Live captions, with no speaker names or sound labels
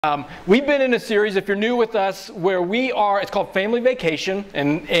We've been in a series, if you're new with us, where it's called Family Vacation,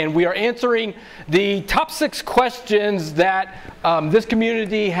 and we are answering the top 6 questions that this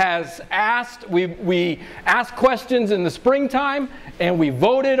community has asked. We asked questions in the springtime, and we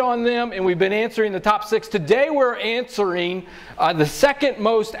voted on them, and we've been answering the top 6. Today we're answering the second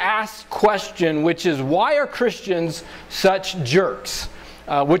most asked question, which is, why are Christians such jerks?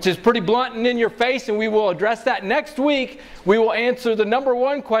 Which is pretty blunt and in your face, and we will address that. Next week, we will answer the number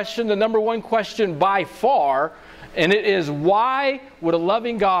one question by far, and it is, why would a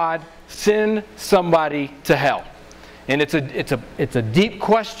loving God send somebody to hell? And it's a deep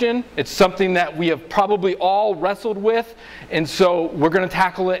question. It's something that we have probably all wrestled with, and so we're going to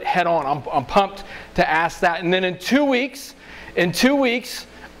tackle it head on. I'm pumped to ask that. And then in 2 weeks,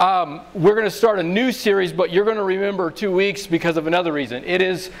 we're going to start a new series, but you're going to remember 2 weeks because of another reason. It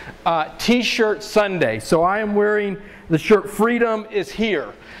is T-shirt Sunday. So I am wearing the shirt Freedom is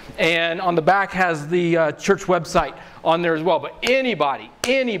Here. And on the back has the church website on there as well. But anybody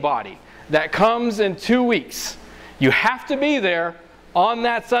that comes in 2 weeks, you have to be there on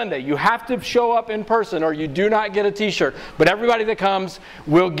that Sunday. You have to show up in person or you do not get a T-shirt. But everybody that comes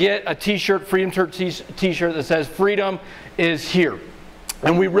will get a T-shirt, Freedom Church T-shirt that says Freedom is Here.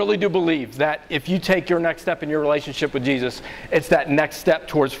 And we really do believe that if you take your next step in your relationship with Jesus, it's that next step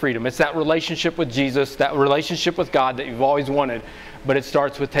towards freedom. It's that relationship with Jesus, that relationship with God that you've always wanted, but it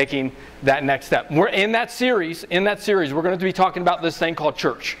starts with taking that next step. We're in that series, we're going to be talking about this thing called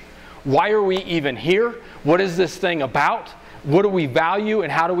church. Why are we even here? What is this thing about? What do we value,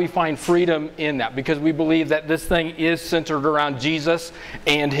 and how do we find freedom in that? Because we believe that this thing is centered around Jesus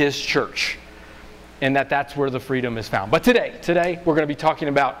and His church, and that's where the freedom is found. But today we're going to be talking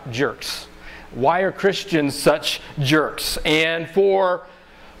about jerks. Why are Christians such jerks? And for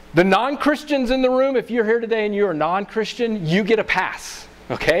the non-Christians in the room, if you're here today and you're a non-Christian, you get a pass.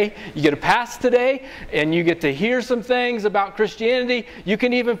 Okay? You get a pass today, and you get to hear some things about Christianity. You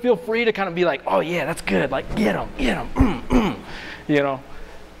can even feel free to kind of be like, oh yeah, that's good. Like, get them. You know.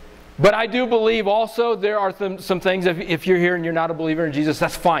 But I do believe also there are some things, if you're here and you're not a believer in Jesus,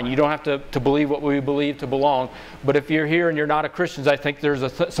 that's fine. You don't have to believe what we believe to belong. But if you're here and you're not a Christian, I think there's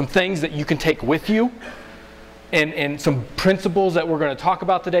some things that you can take with you, and some principles that we're going to talk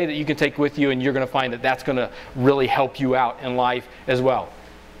about today that you can take with you, and you're going to find that that's going to really help you out in life as well.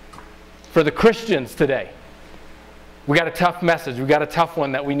 For the Christians today, we got a tough message. We got a tough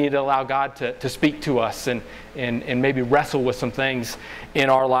one that we need to allow God to speak to us and maybe wrestle with some things in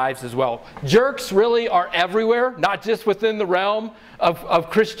our lives as well. Jerks really are everywhere, not just within the realm of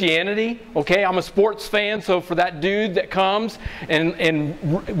Christianity. Okay, I'm a sports fan, so for that dude that comes and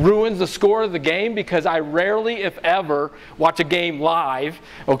ruins the score of the game, because I rarely, if ever, watch a game live.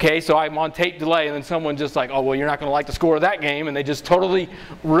 Okay, so I'm on tape delay, and then someone just like, oh, well, you're not going to like the score of that game, and they just totally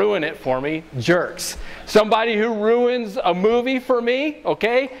ruin it for me. Jerks. Somebody who ruins a movie for me,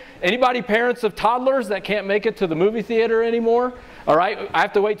 okay? Anybody parents of toddlers that can't make it to the movie theater anymore? All right, I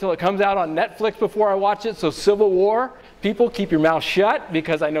have to wait till it comes out on Netflix before I watch it. So Civil War, people, keep your mouth shut,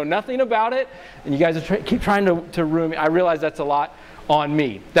 because I know nothing about it, and you guys keep trying to ruin me. I realize that's a lot on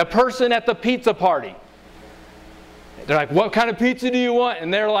me. The person at the pizza party, they're like, what kind of pizza do you want?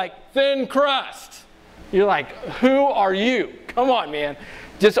 And they're like, thin crust. You're like, who are you? Come on, man.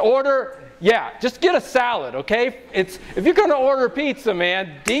 Just order. Yeah, just get a salad, okay? If you're going to order pizza,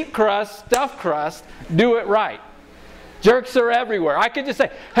 man, deep crust, stuffed crust, do it right. Jerks are everywhere. I could just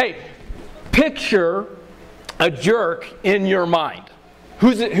say, hey, picture a jerk in your mind.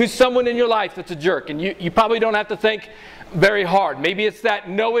 Who's someone in your life that's a jerk? And you probably don't have to think very hard. Maybe it's that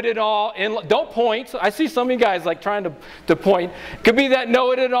know-it-all. Don't point. I see some of you guys like trying to point. It could be that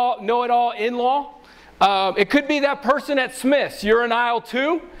know-it-all in-law. It could be that person at Smith's. You're in aisle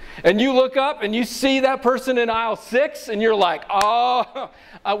 2. And you look up and you see that person in aisle 6, and you're like, oh,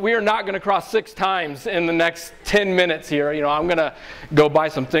 we are not going to cross 6 times in the next 10 minutes here. You know, I'm going to go buy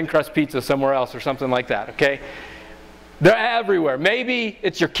some thin crust pizza somewhere else or something like that, okay? They're everywhere. Maybe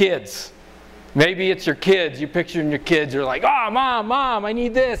it's your kids. Maybe it's your kids. You're picturing your kids. You're like, oh, mom, I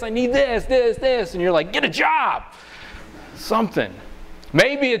need this, this. And you're like, get a job. Something.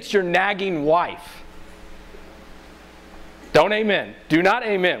 Maybe it's your nagging wife. Don't amen. Do not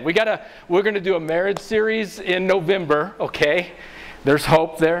amen. We're going to do a marriage series in November, okay? There's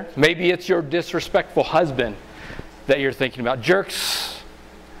hope there. Maybe it's your disrespectful husband that you're thinking about. Jerks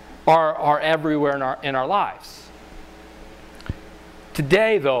are everywhere in our lives.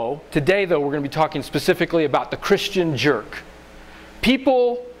 Today though, we're going to be talking specifically about the Christian jerk.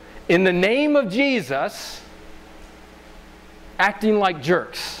 People in the name of Jesus acting like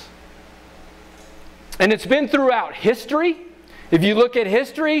jerks. And it's been throughout history. If you look at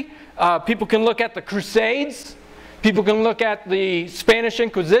history, people can look at the Crusades. People can look at the Spanish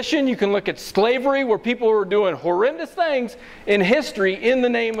Inquisition. You can look at slavery, where people were doing horrendous things in history in the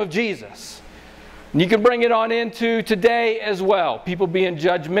name of Jesus. And you can bring it on into today as well. People being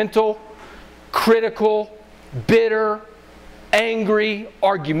judgmental, critical, bitter, angry,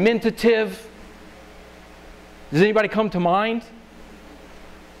 argumentative. Does anybody come to mind?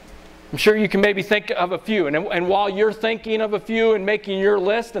 I'm sure you can maybe think of a few. And while you're thinking of a few and making your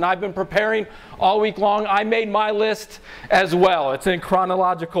list, and I've been preparing all week long, I made my list as well. It's in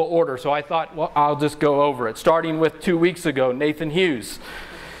chronological order, so I thought, well, I'll just go over it. Starting with 2 weeks ago, Nathan Hughes.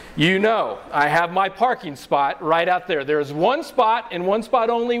 You know, I have my parking spot right out there. There's one spot and one spot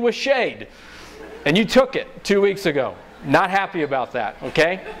only with shade. And you took it 2 weeks ago. Not happy about that,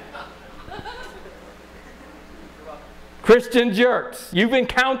 okay? Christian jerks. You've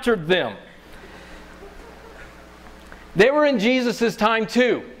encountered them. They were in Jesus' time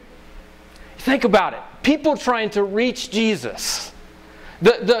too. Think about it. People trying to reach Jesus.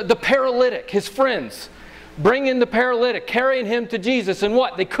 The paralytic, his friends, bringing the paralytic, carrying him to Jesus. And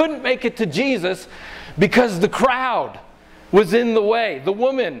what? They couldn't make it to Jesus because the crowd was in the way. The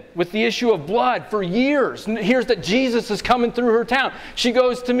woman with the issue of blood for years hears that Jesus is coming through her town. She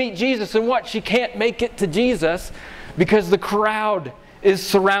goes to meet Jesus, and what? She can't make it to Jesus because the crowd is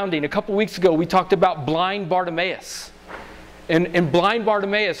surrounding. A couple weeks ago, we talked about blind Bartimaeus. And blind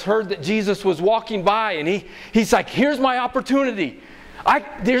Bartimaeus heard that Jesus was walking by, and he's like, here's my opportunity.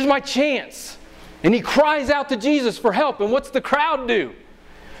 There's my chance. And he cries out to Jesus for help. And what's the crowd do?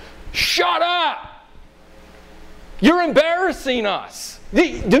 Shut up! You're embarrassing us. Do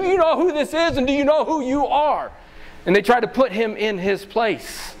you know who this is, and do you know who you are? And they try to put him in his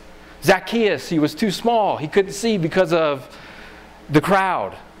place. Zacchaeus, he was too small. He couldn't see because of the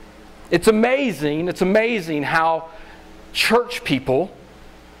crowd. It's amazing how church people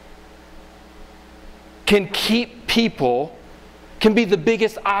can be the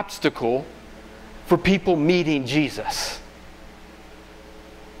biggest obstacle for people meeting Jesus.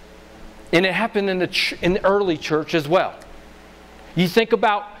 And it happened in the early church as well. You think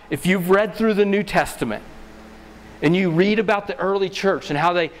about, if you've read through the New Testament, and you read about the early church and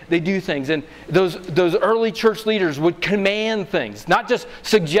how they do things. And those early church leaders would command things. Not just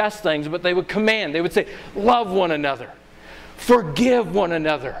suggest things, but they would command. They would say, love one another. Forgive one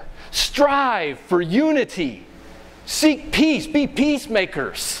another. Strive for unity. Seek peace. Be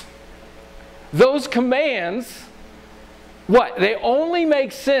peacemakers. Those commands, what? They only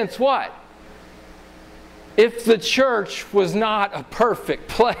make sense, what? If the church was not a perfect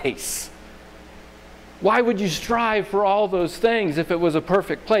place. Why would you strive for all those things if it was a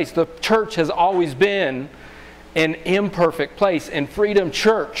perfect place? The church has always been an imperfect place. And Freedom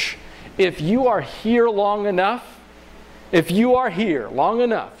Church, if you are here long enough, you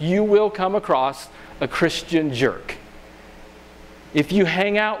will come across a Christian jerk. If you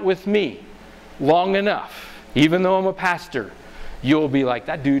hang out with me long enough, even though I'm a pastor, you'll be like,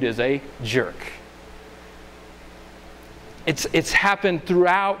 that dude is a jerk. It's happened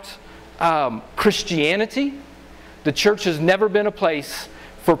throughout Christianity. The church has never been a place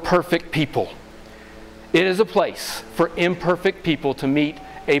for perfect people. It is a place for imperfect people to meet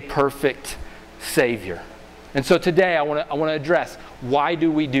a perfect Savior. And so today I want to address, why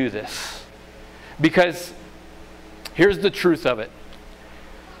do we do this? Because here's the truth of it.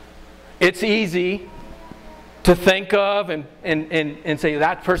 It's easy to think of and say,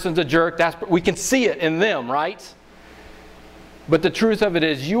 that person's a jerk. We can see it in them, right? But the truth of it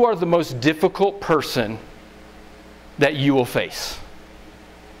is, you are the most difficult person that you will face.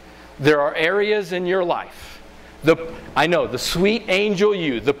 There are areas in your life, I know, the sweet angel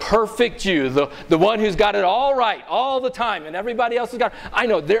you, the perfect you, the one who's got it all right all the time, and everybody else has got it. I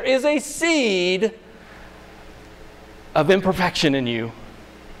know there is a seed of imperfection in you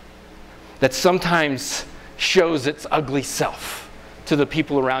that sometimes shows its ugly self to the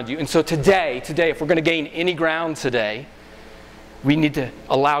people around you. And so today, if we're going to gain any ground today, we need to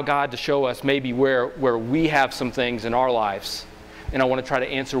allow God to show us maybe where we have some things in our lives. And I want to try to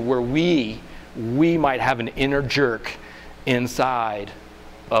answer where we might have an inner jerk inside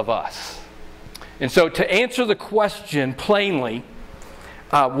of us. And so to answer the question plainly,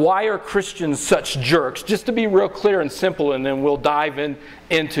 why are Christians such jerks? Just to be real clear and simple, and then we'll dive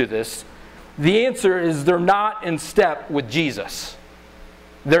into this. The answer is, they're not in step with Jesus.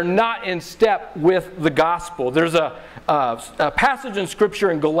 They're not in step with the gospel. There's a passage in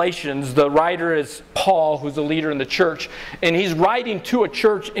Scripture in Galatians. The writer is Paul, who's a leader in the church. And he's writing to a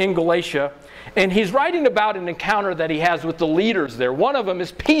church in Galatia. And he's writing about an encounter that he has with the leaders there. One of them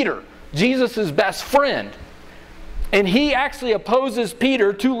is Peter, Jesus' best friend. And he actually opposes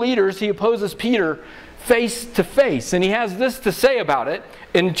Peter, two leaders, he opposes Peter face to face. And he has this to say about it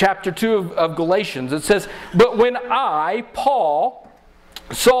in chapter 2 of Galatians. It says, "But when I, Paul,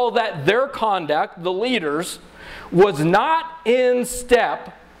 saw that their conduct, the leaders, was not in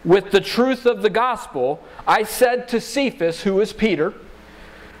step with the truth of the gospel, I said to Cephas," who is Peter,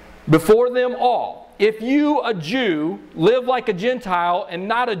 "before them all, if you, a Jew, live like a Gentile and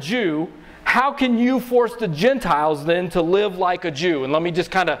not a Jew, how can you force the Gentiles then to live like a Jew?" And let me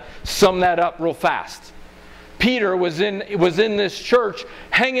just kind of sum that up real fast. Peter was in this church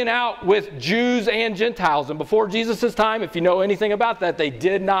hanging out with Jews and Gentiles. And before Jesus' time, if you know anything about that, they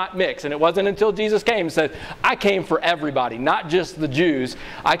did not mix. And it wasn't until Jesus came and said, "I came for everybody, not just the Jews.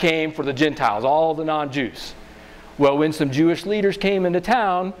 I came for the Gentiles, all the non-Jews." Well, when some Jewish leaders came into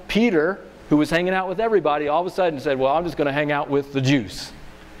town, Peter, who was hanging out with everybody, all of a sudden said, "Well, I'm just going to hang out with the Jews."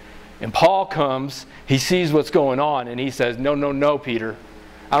 And Paul comes, he sees what's going on, and he says, "No, no, no, Peter.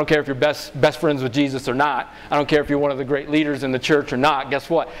 I don't care if you're best friends with Jesus or not. I don't care if you're one of the great leaders in the church or not. Guess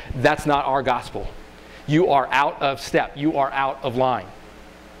what? That's not our gospel. You are out of step. You are out of line.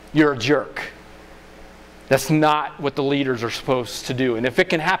 You're a jerk. That's not what the leaders are supposed to do." And if it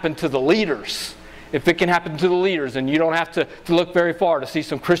can happen to the leaders, and you don't have to look very far to see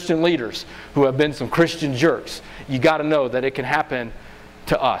some Christian leaders who have been some Christian jerks, you got to know that it can happen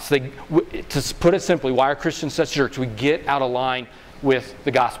to us. To put it simply, why are Christians such jerks? We get out of line with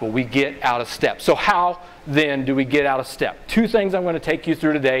the gospel. We get out of step. So how then do we get out of step? Two things I'm going to take you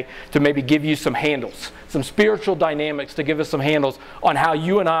through today to maybe give you some handles, some spiritual dynamics to give us some handles on how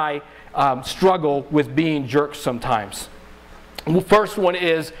you and I struggle with being jerks sometimes. The first one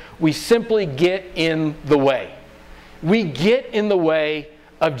is we simply get in the way. We get in the way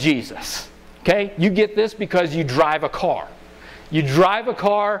of Jesus. Okay? You get this because you drive a car. You drive a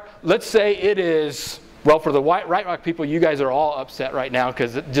car, let's say it is, well, for the Right Rock people, you guys are all upset right now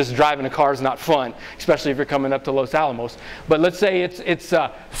because just driving a car is not fun, especially if you're coming up to Los Alamos. But let's say it's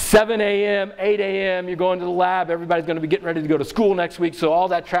 7 a.m., 8 a.m., you're going to the lab, everybody's going to be getting ready to go to school next week, so all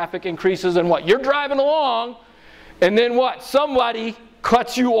that traffic increases, and what? You're driving along, and then what? Somebody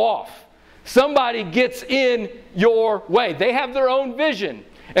cuts you off. Somebody gets in your way. They have their own vision.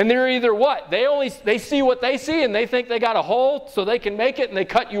 And they're either what? They see what they see and they think they got a hole so they can make it and they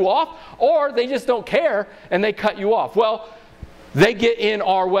cut you off, or they just don't care and they cut you off. Well, they get in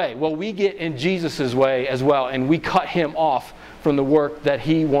our way. Well, we get in Jesus' way as well, and we cut him off from the work that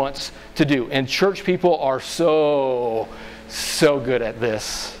he wants to do. And church people are so good at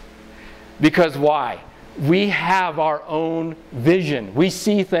this. Because why? We have our own vision. We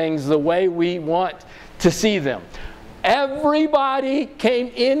see things the way we want to see them. Everybody came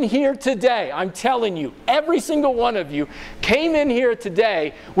in here today, I'm telling you, every single one of you came in here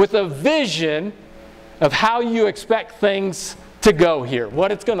today with a vision of how you expect things to go here,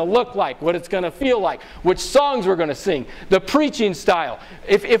 what it's going to look like, what it's going to feel like, which songs we're going to sing, the preaching style.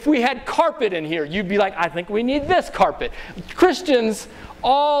 If we had carpet in here, you'd be like, "I think we need this carpet." Christians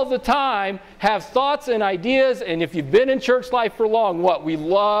all the time have thoughts and ideas, and if you've been in church life for long, what? We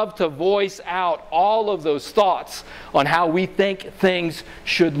love to voice out all of those thoughts on how we think things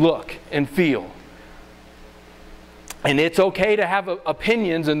should look and feel. And it's okay to have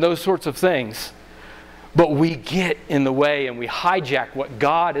opinions and those sorts of things, but we get in the way and we hijack what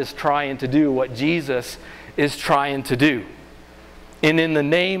God is trying to do, what Jesus is trying to do. And in the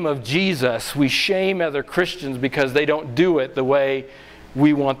name of Jesus, we shame other Christians because they don't do it the way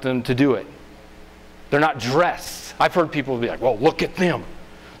we want them to do it. They're not dressed. I've heard people be like, "Well, look at them.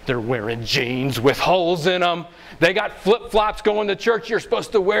 They're wearing jeans with holes in them. They got flip-flops going to church. You're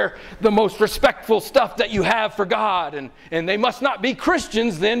supposed to wear the most respectful stuff that you have for God. And they must not be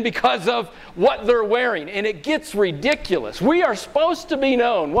Christians then because of what they're wearing." And it gets ridiculous. We are supposed to be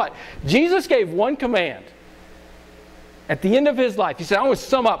known. What? Jesus gave one command. At the end of his life, he said, "I'm going to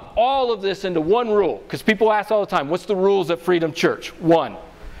sum up all of this into one rule." Because people ask all the time, what's the rules at Freedom Church? One.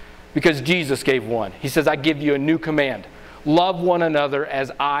 Because Jesus gave one. He says, "I give you a new command. Love one another as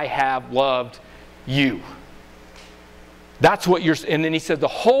I have loved you." That's what you're... And then he said, the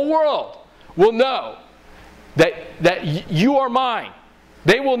whole world will know that you are mine.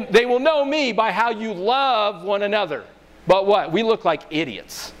 They will know me by how you love one another. But what? We look like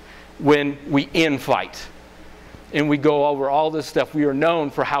idiots when we infight. And we go over all this stuff. We are known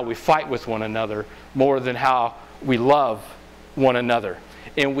for how we fight with one another more than how we love one another.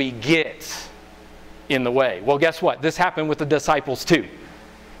 And we get in the way. Well, guess what? This happened with the disciples too.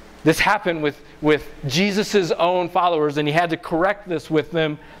 This happened with Jesus' own followers, and he had to correct this with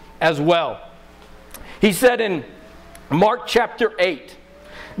them as well. He said in Mark chapter 8,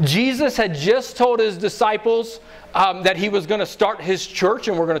 Jesus had just told his disciples that he was going to start his church,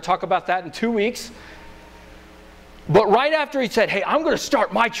 and we're going to talk about that in 2 weeks. But right after he said, hey, I'm going to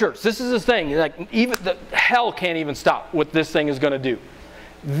start my church. This is his thing. Like, even the hell can't even stop what this thing is going to do.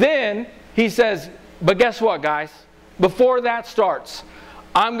 Then he says, but guess what, guys? Before that starts,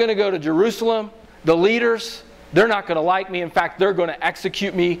 I'm going to go to Jerusalem. The leaders, they're not going to like me. In fact, they're going to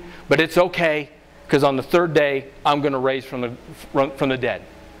execute me. But it's okay, because on the third day, I'm going to raise from the dead.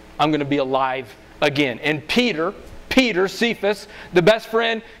 I'm going to be alive again. And Peter, Cephas, the best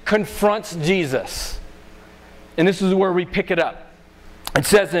friend, confronts Jesus. And this is where we pick it up. It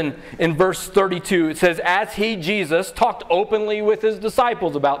says in verse 32, it says, as he, Jesus, talked openly with his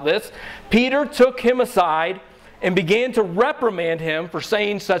disciples about this, Peter took him aside and began to reprimand him for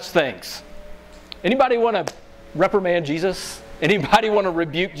saying such things. Anybody want to reprimand Jesus? Anybody want to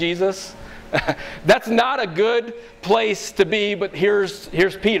rebuke Jesus? That's not a good place to be, but here's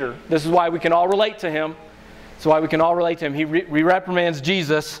Peter. This is why we can all relate to him. That's why we can all relate to him. He reprimands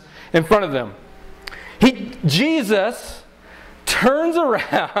Jesus in front of them. Jesus turns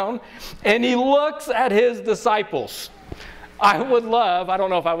around and he looks at his disciples. I don't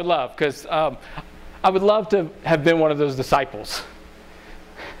know if I would love, because I would love to have been one of those disciples.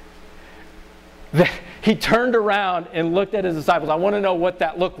 He turned around and looked at his disciples. I want to know what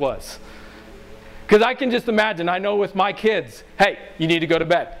that look was. Because I can just imagine, I know with my kids, hey, you need to go to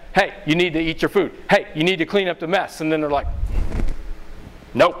bed. Hey, you need to eat your food. Hey, you need to clean up the mess. And then they're like,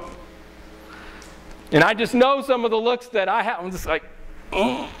 nope. And I just know some of the looks that I have. I'm just like,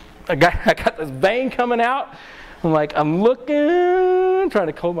 I got this vein coming out. I'm looking,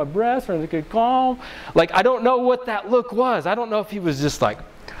 trying to hold my breath, trying to get calm. Like, I don't know what that look was. I don't know if he was just like,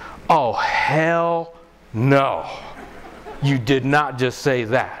 oh, hell no. You did not just say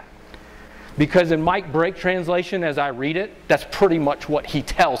that. Because in Mike Brake translation, as I read it, that's pretty much what he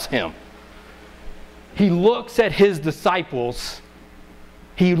tells him. He looks at his disciples.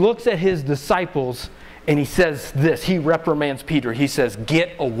 And he says this. He reprimands Peter. He says,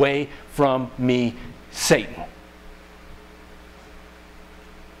 get away from me, Satan.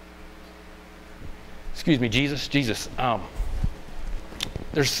 Excuse me, Jesus.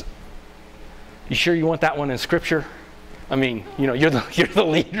 You sure you want that one in Scripture? I mean, you're the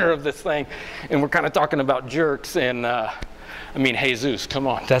leader of this thing, and we're kind of talking about jerks. And Jesus, come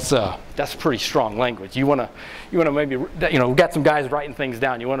on, that's pretty strong language. You want to maybe, we got some guys writing things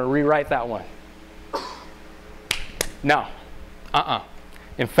down. You want to rewrite that one? No.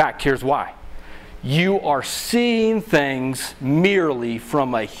 In fact, here's why. You are seeing things merely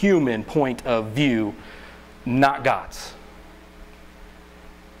from a human point of view, not God's.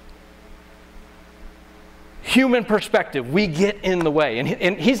 Human perspective, we get in the way.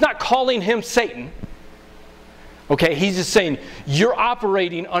 And he's not calling him Satan. Okay, he's just saying, you're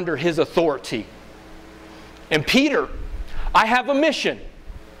operating under his authority. And Peter, I have a mission.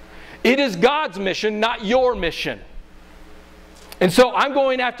 It is God's mission, not your mission. And so I'm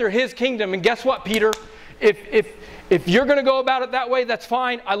going after his kingdom. And guess what, Peter? If you're going to go about it that way, that's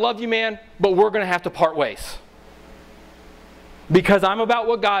fine. I love you, man. But we're going to have to part ways. Because I'm about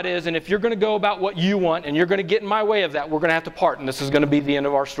what God is. And if you're going to go about what you want and you're going to get in my way of that, we're going to have to part. And this is going to be the end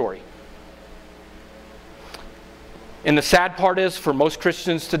of our story. And the sad part is, for most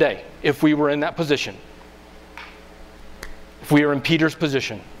Christians today, if we were in that position, if we were in Peter's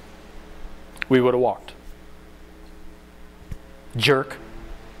position, we would have walked. Jerk.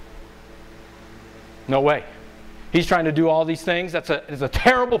 No way. He's trying to do all these things. It's a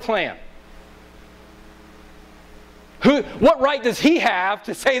terrible plan. What right does he have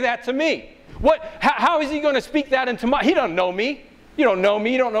to say that to me? How is he going to speak that into my... He don't know me. You don't know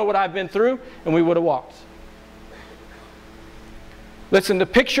me. You don't know what I've been through. And we would have walked. Listen, the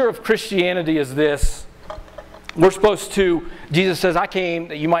picture of Christianity is this. We're supposed to... Jesus says, I came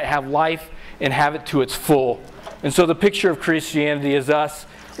that you might have life and have it to its full. And so the picture of Christianity is us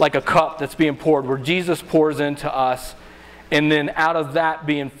like a cup that's being poured, where Jesus pours into us, and then out of that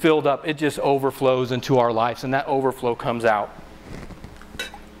being filled up, it just overflows into our lives, and that overflow comes out.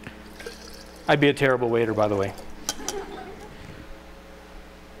 I'd be a terrible waiter, by the way.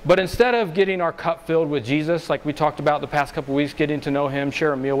 But instead of getting our cup filled with Jesus, like we talked about the past couple weeks, getting to know him,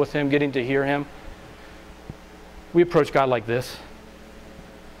 share a meal with him, getting to hear him, we approach God like this,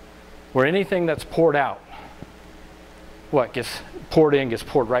 where anything that's poured out, what gets poured in gets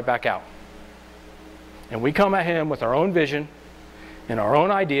poured right back out. And we come at him with our own vision and our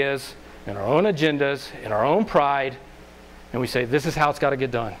own ideas and our own agendas and our own pride, and we say, this is how it's got to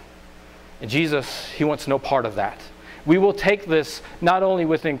get done. And Jesus, he wants no part of that. We will take this not only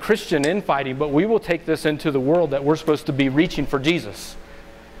within Christian infighting, but we will take this into the world that we're supposed to be reaching for Jesus.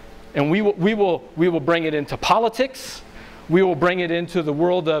 And we will bring it into politics. We will bring it into the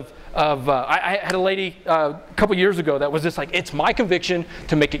world of I had a lady a couple years ago that was just like, it's my conviction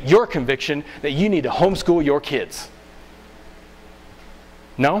to make it your conviction that you need to homeschool your kids.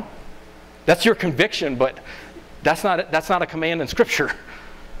 No? That's your conviction, but that's not a command in Scripture.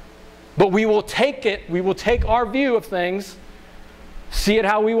 But we will take it, we will take our view of things, see it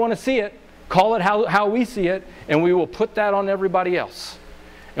how we want to see it, call it how we see it, and we will put that on everybody else.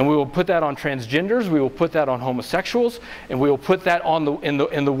 And we will put that on transgenders, we will put that on homosexuals, and we will put that on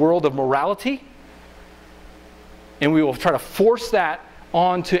in the world of morality. And we will try to force that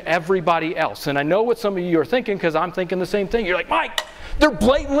onto everybody else. And I know what some of you are thinking, because I'm thinking the same thing. You're like, Mike, they're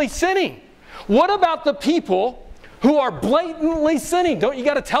blatantly sinning. What about the people who are blatantly sinning? Don't you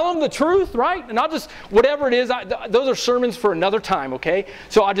got to tell them the truth, right? And I'll just, whatever it is, those are sermons for another time, okay?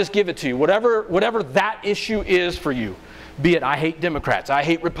 So I'll just give it to you. Whatever that issue is for you. Be it, I hate Democrats, I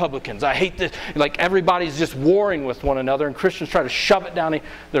hate Republicans, I hate this. Like everybody's just warring with one another and Christians try to shove it down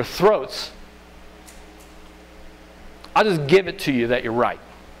their throats. I'll just give it to you that you're right,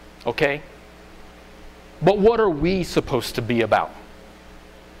 okay? But what are we supposed to be about?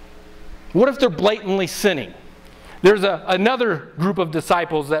 What if they're blatantly sinning? There's another group of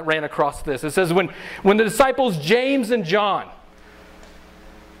disciples that ran across this. It says when the disciples James and John,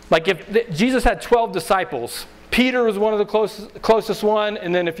 like if Jesus had 12 disciples, Peter was one of the closest one,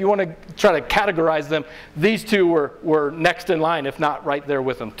 and then if you want to try to categorize them, these two were next in line, if not right there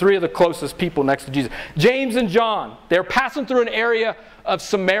with them. 3 of the closest people next to Jesus. James and John, they're passing through an area of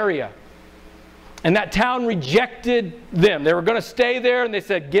Samaria, and that town rejected them. They were going to stay there, and they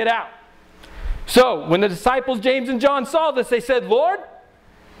said, get out. So when the disciples James and John saw this, they said, Lord,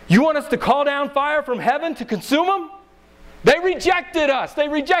 you want us to call down fire from heaven to consume them? They rejected us. They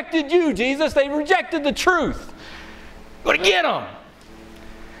rejected you, Jesus. They rejected the truth. Go to get them.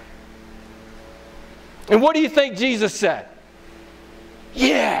 And what do you think Jesus said?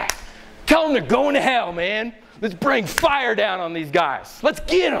 Yeah. Tell them they're going to hell, man. Let's bring fire down on these guys. Let's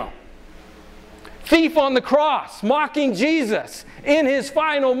get them. Thief on the cross, mocking Jesus, in his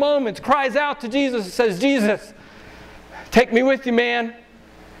final moments, cries out to Jesus and says, Jesus, take me with you, man.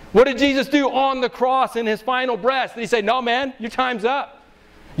 What did Jesus do on the cross in his final breath? Did he say, no, man, your time's up.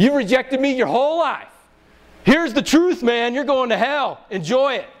 You've rejected me your whole life. Here's the truth, man. You're going to hell.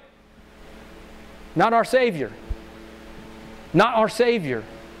 Enjoy it. Not our Savior. Not our Savior.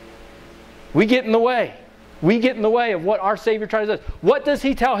 We get in the way. We get in the way of what our Savior tries to do. What does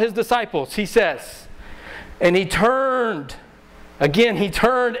he tell his disciples? He says, and he turned. Again, he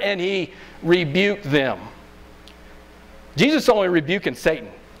turned and he rebuked them. Jesus only rebuking Satan.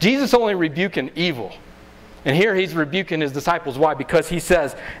 Jesus only rebuking evil. And here he's rebuking his disciples. Why? Because he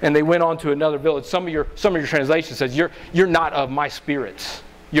says, and they went on to another village. Some of your translations says, you're not of my spirits.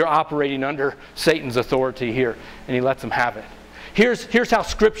 You're operating under Satan's authority here. And he lets them have it. Here's how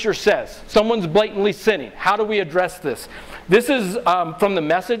Scripture says. Someone's blatantly sinning. How do we address this? This is from the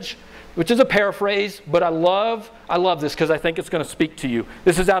Message, which is a paraphrase, but I love this because I think it's going to speak to you.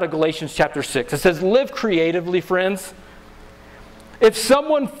 This is out of Galatians chapter 6. It says, live creatively, friends. If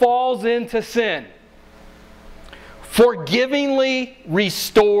someone falls into sin, forgivingly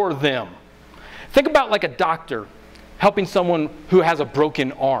restore them. Think about like a doctor helping someone who has a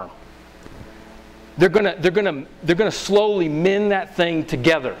broken arm. They're gonna slowly mend that thing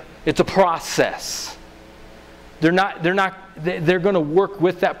together. It's a process. They're gonna work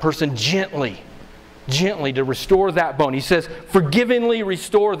with that person gently to restore that bone. He says, forgivingly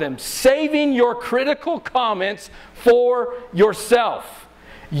restore them, saving your critical comments for yourself.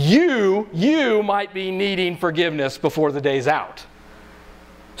 You might be needing forgiveness before the day's out.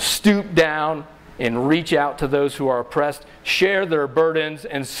 Stoop down and reach out to those who are oppressed. Share their burdens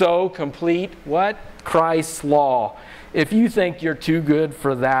and so complete what? Christ's law. If you think you're too good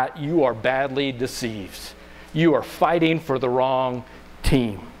for that, you are badly deceived. You are fighting for the wrong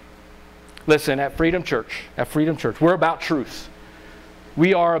team. Listen, at Freedom Church, we're about truth.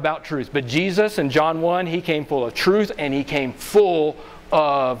 We are about truth. But Jesus in John 1, he came full of truth and he came full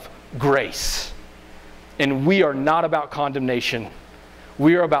of grace. And we are not about condemnation.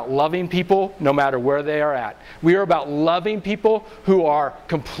 We are about loving people no matter where they are at. We are about loving people who are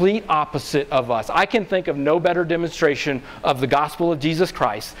complete opposite of us. I can think of no better demonstration of the gospel of Jesus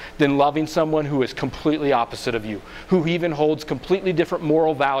Christ than loving someone who is completely opposite of you, who even holds completely different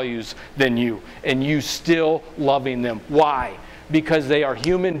moral values than you, and you still loving them. Why? Because they are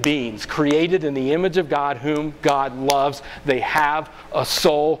human beings created in the image of God, whom God loves. They have a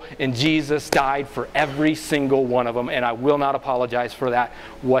soul, and Jesus died for every single one of them, and I will not apologize for that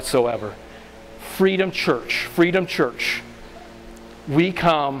whatsoever. Freedom Church, we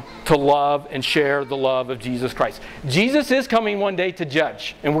come to love and share the love of Jesus Christ. Jesus is coming one day to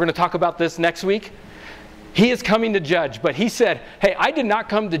judge, and we're going to talk about this next week. He is coming to judge, but he said, hey, I did not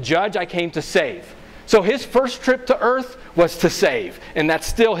come to judge, I came to save. So his first trip to earth was to save, and that's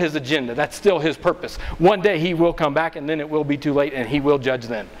still his agenda. That's still his purpose. One day he will come back, and then it will be too late, and he will judge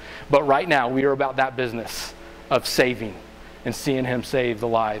then. But right now, we are about that business of saving and seeing him save the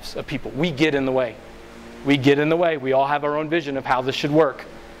lives of people. We get in the way. We get in the way. We all have our own vision of how this should work,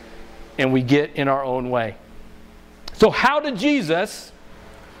 and we get in our own way. So how did Jesus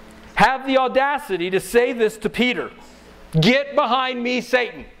have the audacity to say this to Peter? Get behind me,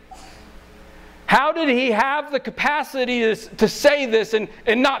 Satan. How did he have the capacity to say this and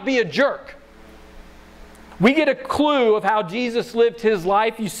not be a jerk? We get a clue of how Jesus lived his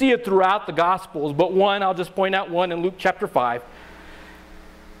life. You see it throughout the Gospels, but I'll just point out one in Luke chapter 5.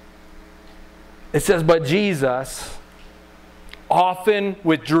 It says, but Jesus often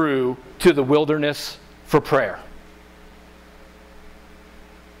withdrew to the wilderness for prayer.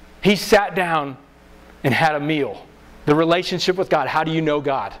 He sat down and had a meal. The relationship with God. How do you know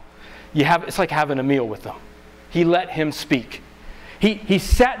God? It's like having a meal with him. He let him speak. He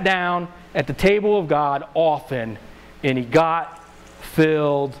sat down at the table of God often, and he got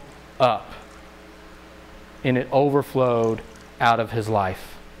filled up. And it overflowed out of his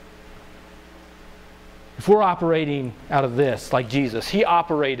life. If we're operating out of this, like Jesus, he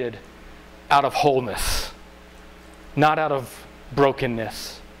operated out of wholeness, not out of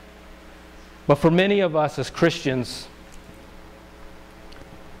brokenness. But for many of us as Christians,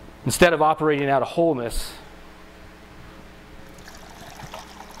 instead of operating out of wholeness,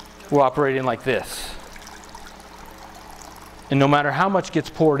 we're operating like this. And no matter how much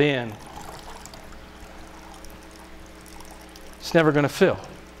gets poured in, it's never going to fill.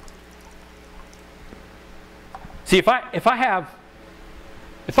 See, if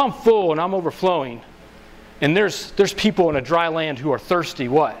I'm full and I'm overflowing, and there's people in a dry land who are thirsty,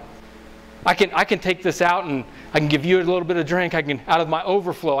 what? I can take this out and I can give you a little bit of drink. Out of my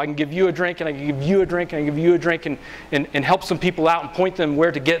overflow, I can give you a drink, and I can give you a drink, and I can give you a drink, and help some people out and point them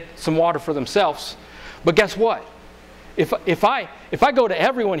where to get some water for themselves. But guess what? If I go to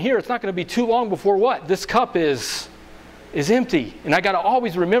everyone here, it's not going to be too long before what? This cup is empty. And I got to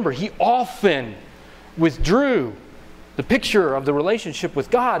always remember, he often withdrew. The picture of the relationship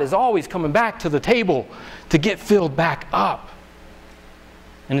with God is always coming back to the table to get filled back up.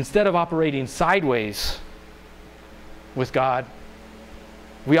 And instead of operating sideways with God,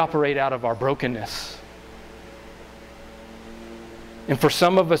 we operate out of our brokenness. And for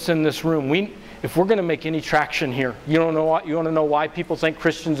some of us in this room, if we're going to make any traction here, you want to know why people think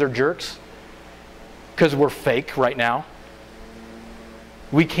Christians are jerks? Because we're fake right now.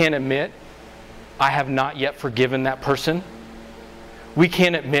 We can't admit, I have not yet forgiven that person. We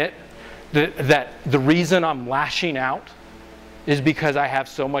can't admit that the reason I'm lashing out is because I have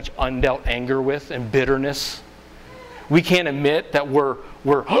so much undealt anger with and bitterness. We can't admit that we're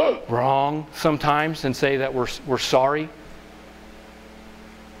wrong sometimes and say that we're sorry,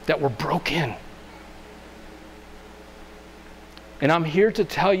 that we're broken. And I'm here to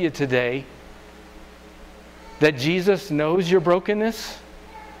tell you today that Jesus knows your brokenness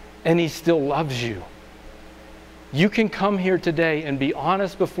and he still loves you. You can come here today and be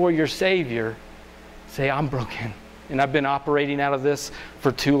honest before your Savior. Say, I'm broken. And I've been operating out of this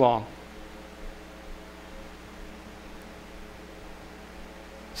for too long.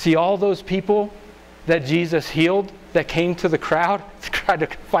 See, all those people that Jesus healed that came to the crowd, tried to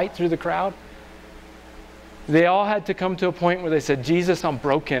fight through the crowd, they all had to come to a point where they said, Jesus, I'm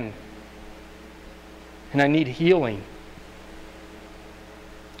broken. And I need healing.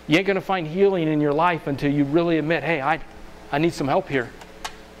 You ain't going to find healing in your life until you really admit, hey, I need some help here.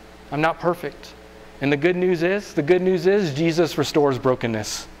 I'm not perfect. And the good news is Jesus restores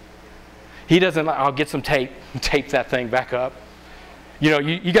brokenness. He doesn't, I'll get some tape that thing back up. You know,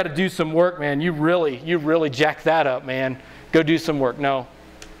 you got to do some work, man. You really jacked that up, man. Go do some work. No.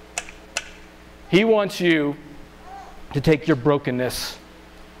 He wants you to take your brokenness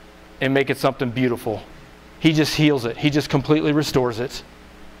and make it something beautiful. He just heals it. He just completely restores it.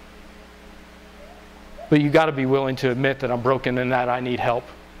 But you got to be willing to admit that I'm broken and that I need help.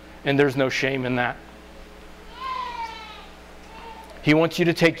 And there's no shame in that. He wants you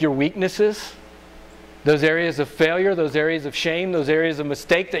to take your weaknesses, those areas of failure, those areas of shame, those areas of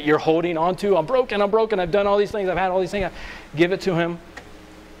mistake that you're holding on to. I'm broken, I've done all these things, I've had all these things. Give it to him.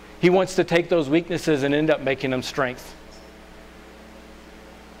 He wants to take those weaknesses and end up making them strength.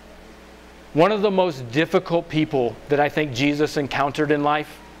 One of the most difficult people that I think Jesus encountered in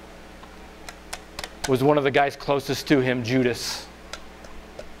life was one of the guys closest to him, Judas.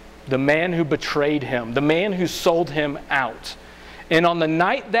 the man who betrayed him, the man who sold him out. And on the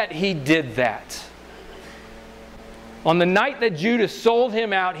night that he did that, on the night that Judas sold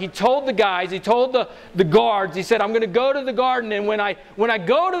him out, he told the guys, he told the guards, he said, I'm going to go to the garden, and when I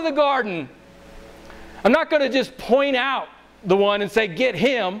go to the garden, I'm not going to just point out the one and say, get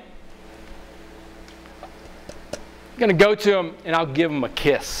him. I'm going to go to him and I'll give him a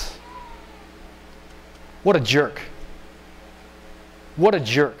kiss. What a jerk. What a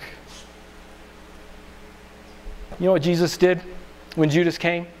jerk. You know what Jesus did when Judas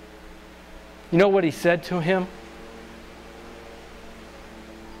came? You know what he said to him?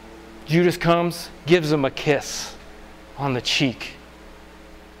 Judas comes, gives him a kiss on the cheek.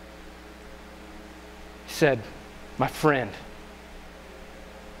 He said, my friend,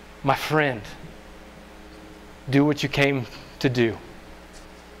 do what you came to do.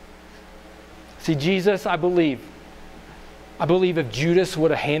 See, Jesus, I believe if Judas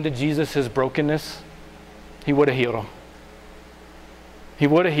would have handed Jesus his brokenness, he would have healed him. He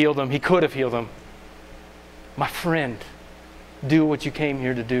would have healed him. He could have healed him. My friend, do what you came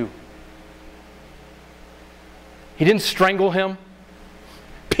here to do. He didn't strangle him.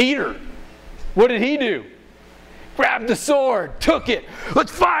 Peter, what did he do? Grabbed the sword, took it.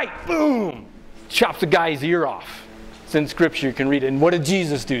 Let's fight. Boom. Chops the guy's ear off. It's in Scripture, you can read it. And what did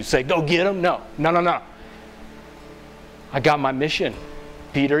Jesus do? Say, go get him? No. I got my mission.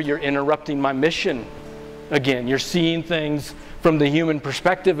 Peter, you're interrupting my mission again. You're seeing things from the human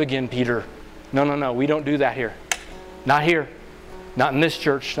perspective again, Peter. No. We don't do that here. Not here. Not in this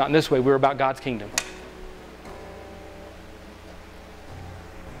church. Not in this way. We're about God's kingdom.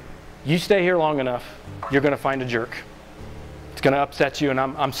 You stay here long enough, you're going to find a jerk. It's going to upset you, and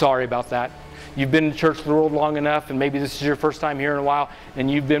I'm sorry about that. You've been in church world long enough, and maybe this is your first time here in a while, and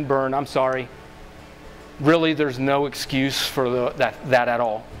you've been burned. I'm sorry. Really, there's no excuse for that at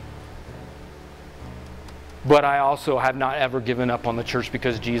all. But I also have not ever given up on the church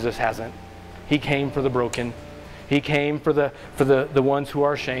because Jesus hasn't. He came for the broken. He came for the ones who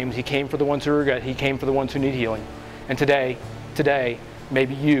are ashamed. He came for the ones who regret. He came for the ones who need healing. And today,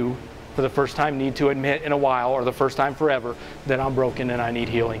 maybe you, for the first time, need to admit in a while, or the first time forever, that I'm broken and I need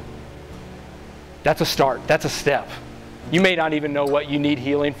healing. That's a start. That's a step. You may not even know what you need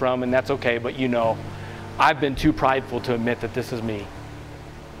healing from, and that's okay, but you know, I've been too prideful to admit that this is me.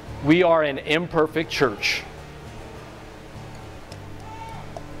 We are an imperfect church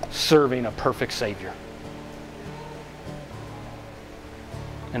serving a perfect Savior.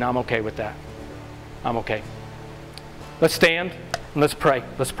 And I'm okay with that. I'm okay. Let's stand and let's pray.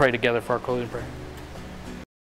 Let's pray together for our closing prayer.